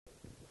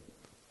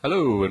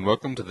Hello, and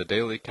welcome to the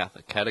Daily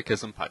Catholic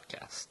Catechism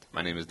Podcast.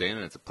 My name is Dan,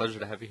 and it's a pleasure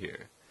to have you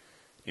here.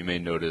 You may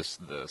notice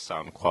the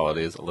sound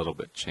quality is a little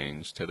bit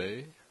changed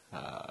today.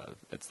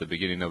 It's the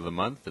beginning of the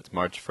month. It's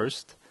March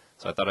 1st,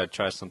 so I thought I'd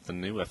try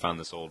something new. I found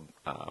this old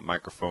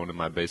microphone in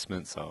my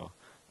basement, so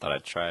I thought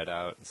I'd try it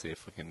out and see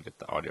if we can get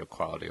the audio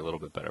quality a little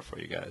bit better for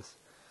you guys.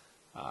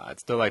 I'd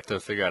still like to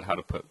figure out how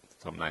to put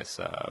some nice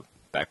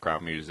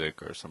background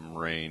music or some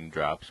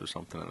raindrops or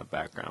something in the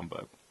background,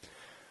 but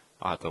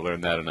I'll have to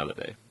learn that another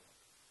day.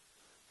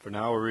 For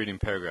now, we're reading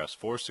paragraphs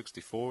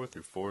 464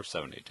 through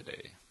 470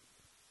 today.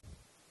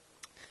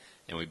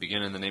 And we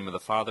begin in the name of the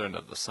Father, and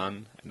of the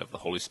Son, and of the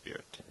Holy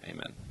Spirit.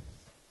 Amen.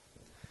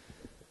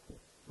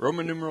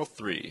 Roman numeral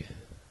 3.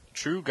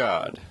 True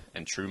God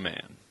and True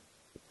Man.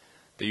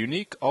 The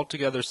unique,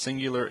 altogether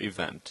singular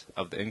event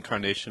of the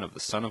incarnation of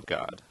the Son of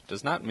God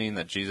does not mean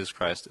that Jesus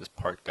Christ is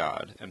part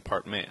God and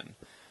part man,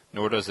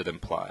 nor does it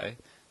imply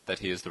that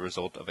he is the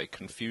result of a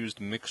confused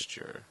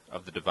mixture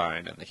of the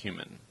divine and the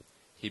human.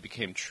 He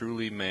became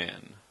truly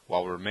man,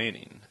 while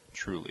remaining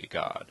truly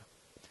God.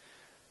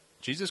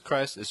 Jesus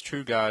Christ is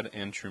true God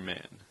and true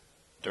man.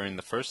 During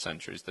the first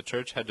centuries, the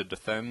Church had to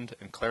defend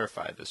and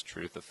clarify this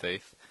truth of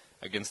faith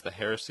against the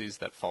heresies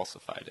that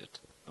falsified it.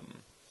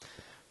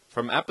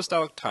 From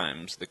apostolic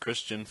times, the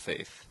Christian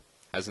faith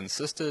has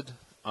insisted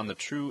on the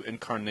true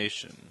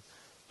incarnation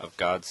of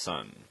God's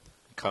Son,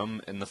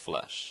 come in the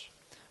flesh.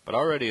 But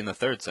already in the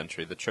 3rd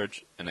century, the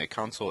Church, in a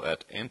council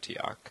at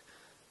Antioch,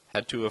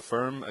 had to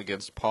affirm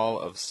against Paul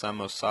of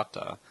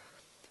Samosata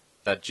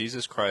that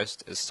Jesus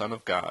Christ is Son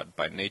of God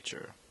by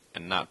nature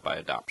and not by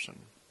adoption.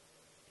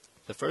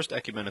 The First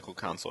Ecumenical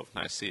Council of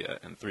Nicaea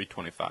in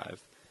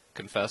 325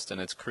 confessed in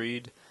its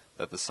creed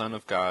that the Son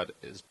of God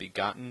is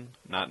begotten,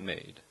 not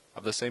made,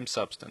 of the same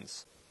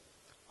substance,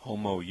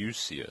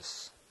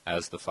 homoousios,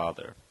 as the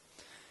Father,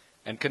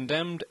 and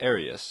condemned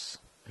Arius,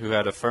 who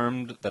had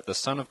affirmed that the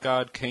Son of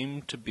God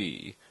came to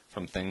be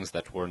from things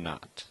that were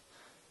not,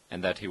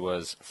 and that he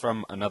was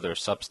from another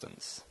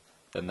substance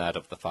than that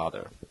of the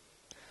Father.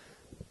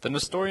 The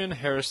Nestorian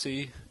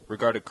heresy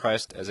regarded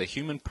Christ as a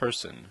human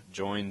person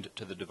joined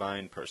to the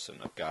divine person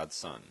of God's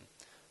Son.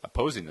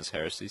 Opposing this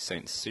heresy,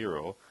 St.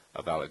 Cyril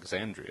of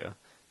Alexandria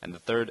and the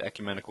Third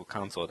Ecumenical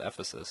Council at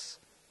Ephesus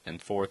in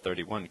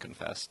 431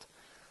 confessed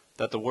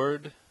that the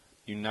Word,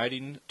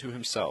 uniting to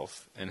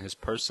himself in his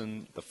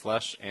person the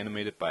flesh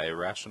animated by a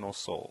rational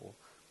soul,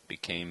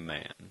 became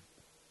man.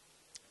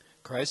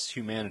 Christ's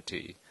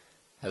humanity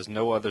has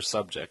no other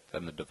subject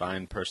than the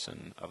divine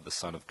person of the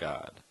Son of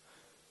God,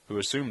 who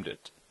assumed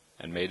it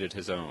and made it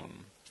his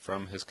own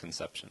from his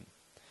conception.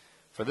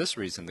 For this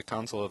reason, the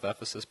Council of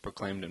Ephesus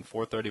proclaimed in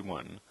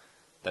 431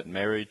 that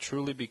Mary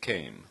truly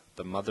became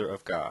the Mother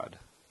of God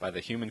by the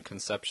human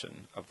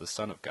conception of the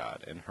Son of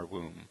God in her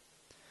womb.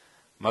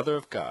 Mother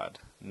of God,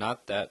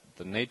 not that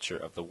the nature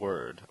of the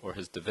Word or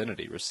his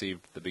divinity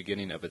received the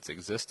beginning of its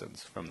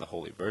existence from the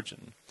Holy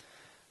Virgin,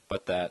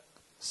 but that,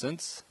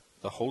 since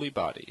the holy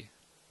body,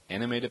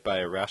 animated by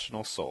a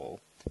rational soul,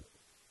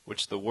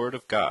 which the Word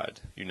of God,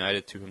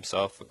 united to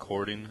himself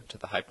according to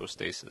the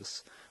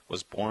hypostasis,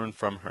 was born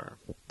from her,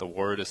 the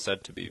Word is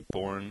said to be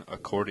born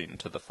according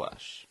to the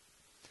flesh.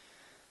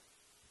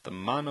 The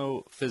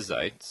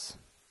Monophysites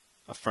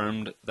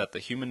affirmed that the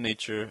human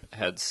nature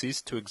had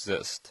ceased to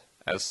exist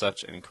as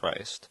such in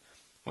Christ,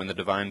 when the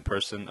divine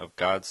person of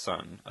God's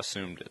Son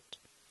assumed it.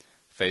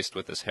 Faced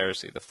with this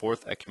heresy, the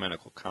Fourth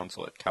Ecumenical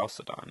Council at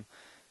Chalcedon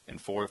in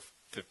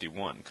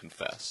 451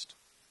 confessed,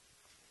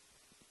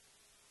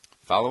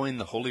 "Following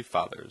the Holy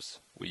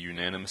Fathers, we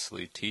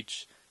unanimously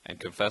teach and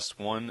confess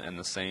one and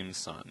the same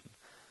Son,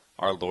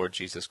 our Lord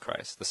Jesus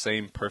Christ, the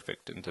same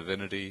perfect in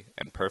divinity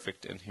and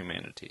perfect in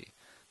humanity,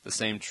 the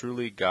same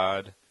truly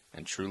God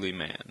and truly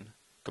man,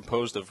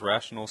 composed of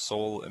rational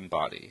soul and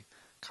body,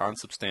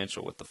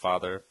 consubstantial with the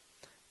Father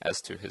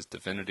as to his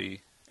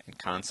divinity, and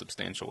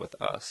consubstantial with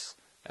us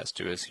as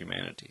to his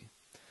humanity,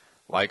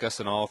 like us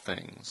in all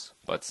things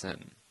but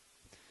sin.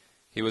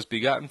 He was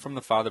begotten from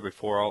the Father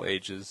before all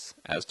ages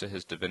as to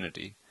his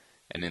divinity,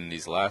 and in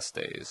these last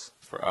days,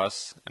 for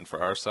us and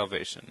for our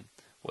salvation,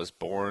 was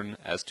born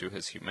as to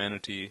his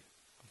humanity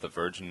of the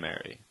Virgin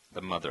Mary, the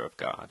Mother of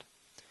God.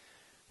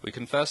 We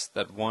confess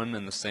that one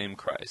and the same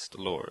Christ,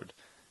 Lord,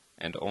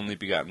 and only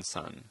begotten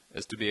Son,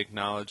 is to be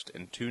acknowledged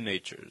in two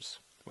natures,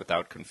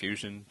 without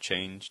confusion,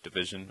 change,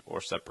 division,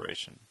 or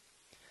separation.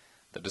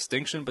 The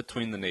distinction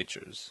between the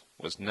natures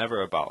was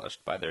never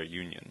abolished by their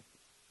union,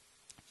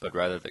 but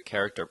rather the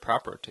character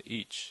proper to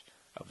each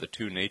of the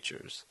two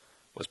natures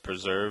was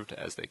preserved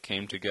as they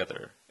came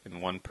together in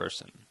one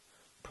person,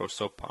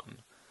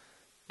 prosopon,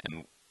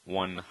 and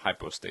one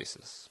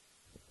hypostasis."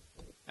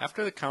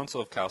 After the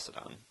Council of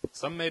Chalcedon,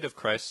 some made of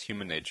Christ's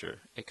human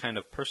nature a kind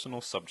of personal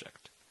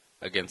subject.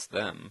 Against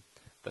them,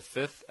 the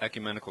Fifth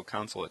Ecumenical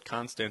Council at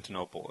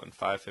Constantinople in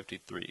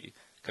 553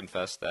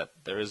 confessed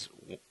that there is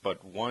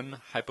but one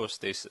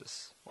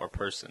hypostasis, or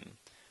person,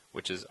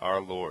 which is our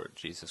Lord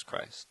Jesus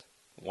Christ,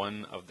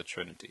 one of the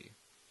Trinity.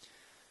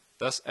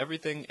 Thus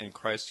everything in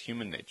Christ's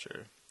human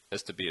nature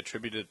is to be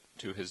attributed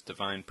to his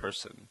divine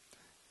person,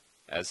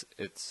 as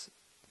its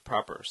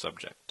proper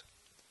subject,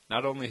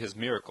 not only his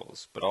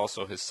miracles, but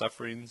also his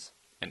sufferings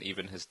and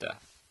even his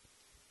death.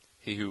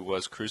 He who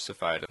was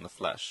crucified in the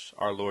flesh,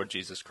 our Lord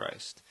Jesus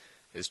Christ,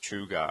 is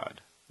true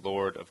God,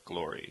 Lord of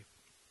glory,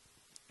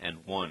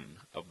 and one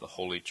of the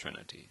Holy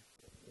Trinity.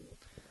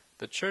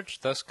 The Church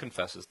thus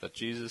confesses that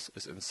Jesus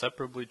is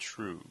inseparably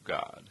true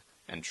God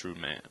and true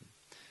man.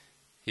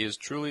 He is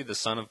truly the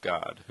Son of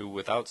God, who,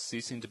 without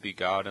ceasing to be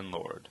God and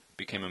Lord,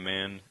 became a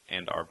man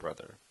and our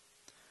brother.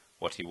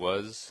 What he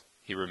was,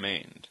 he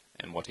remained,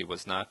 and what he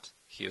was not,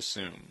 he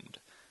assumed,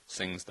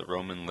 sings the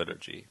Roman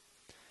liturgy.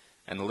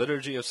 And the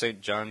liturgy of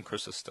St. John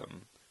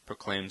Chrysostom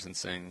proclaims and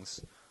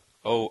sings,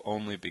 O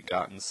only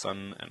begotten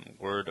Son and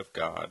Word of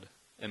God,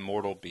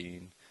 immortal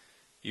being,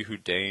 you who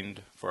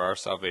deigned for our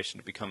salvation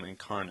to become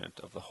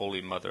incarnate of the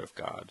Holy Mother of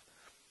God,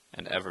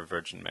 and ever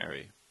Virgin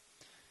Mary,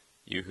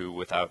 you who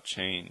without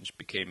change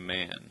became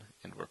man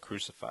and were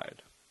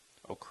crucified,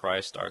 O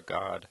Christ our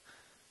God,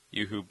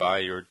 you who by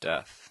your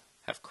death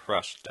have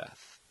crushed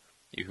death,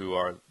 you who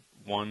are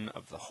one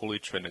of the Holy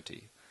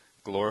Trinity,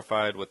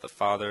 glorified with the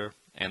Father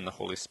and the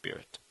Holy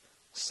Spirit,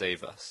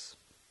 save us.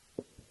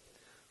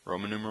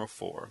 Roman numeral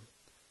 4.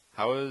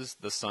 How is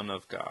the Son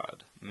of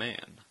God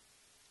man?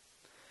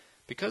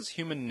 Because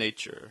human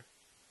nature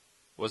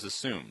was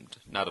assumed,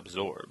 not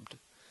absorbed,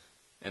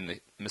 in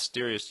the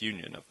mysterious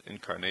union of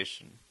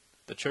incarnation,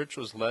 the Church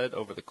was led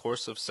over the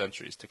course of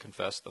centuries to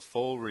confess the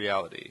full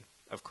reality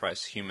of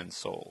Christ's human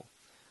soul,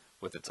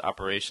 with its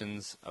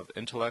operations of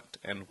intellect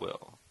and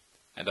will,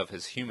 and of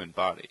his human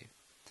body.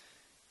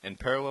 In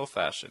parallel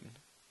fashion,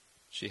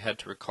 she had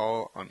to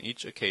recall on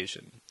each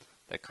occasion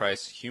that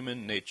Christ's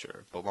human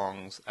nature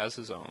belongs as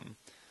his own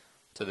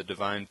to the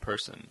divine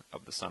person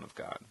of the Son of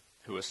God,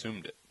 who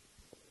assumed it.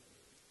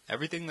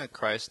 Everything that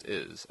Christ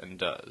is and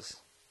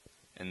does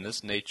in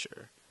this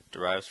nature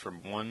derives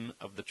from one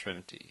of the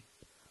Trinity.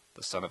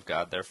 The Son of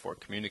God therefore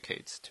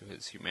communicates to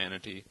his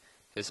humanity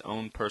his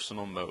own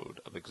personal mode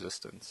of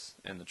existence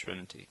in the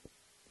Trinity.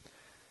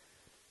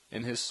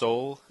 In his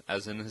soul,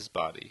 as in his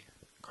body,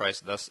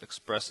 Christ thus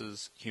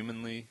expresses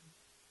humanly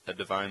the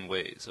divine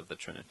ways of the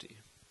Trinity.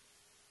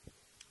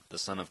 The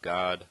Son of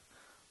God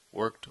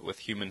worked with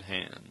human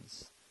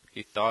hands.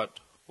 He thought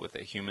with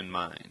a human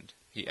mind.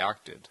 He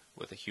acted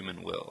with a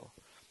human will,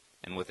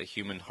 and with a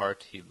human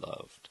heart he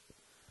loved.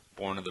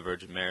 Born of the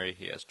Virgin Mary,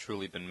 he has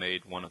truly been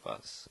made one of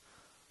us,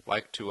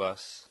 like to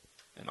us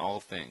in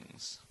all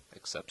things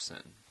except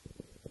sin.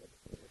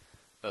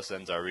 Thus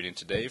ends our reading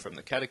today from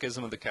the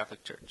Catechism of the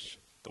Catholic Church.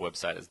 The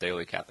website is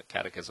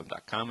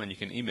dailycatholicatechism.com, and you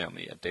can email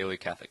me at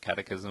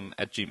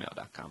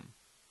dailycatholiccatechism@gmail.com.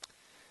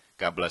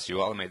 God bless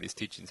you all, and may these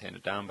teachings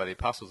handed down by the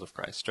apostles of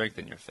Christ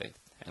strengthen your faith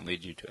and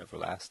lead you to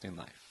everlasting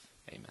life.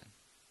 Amen.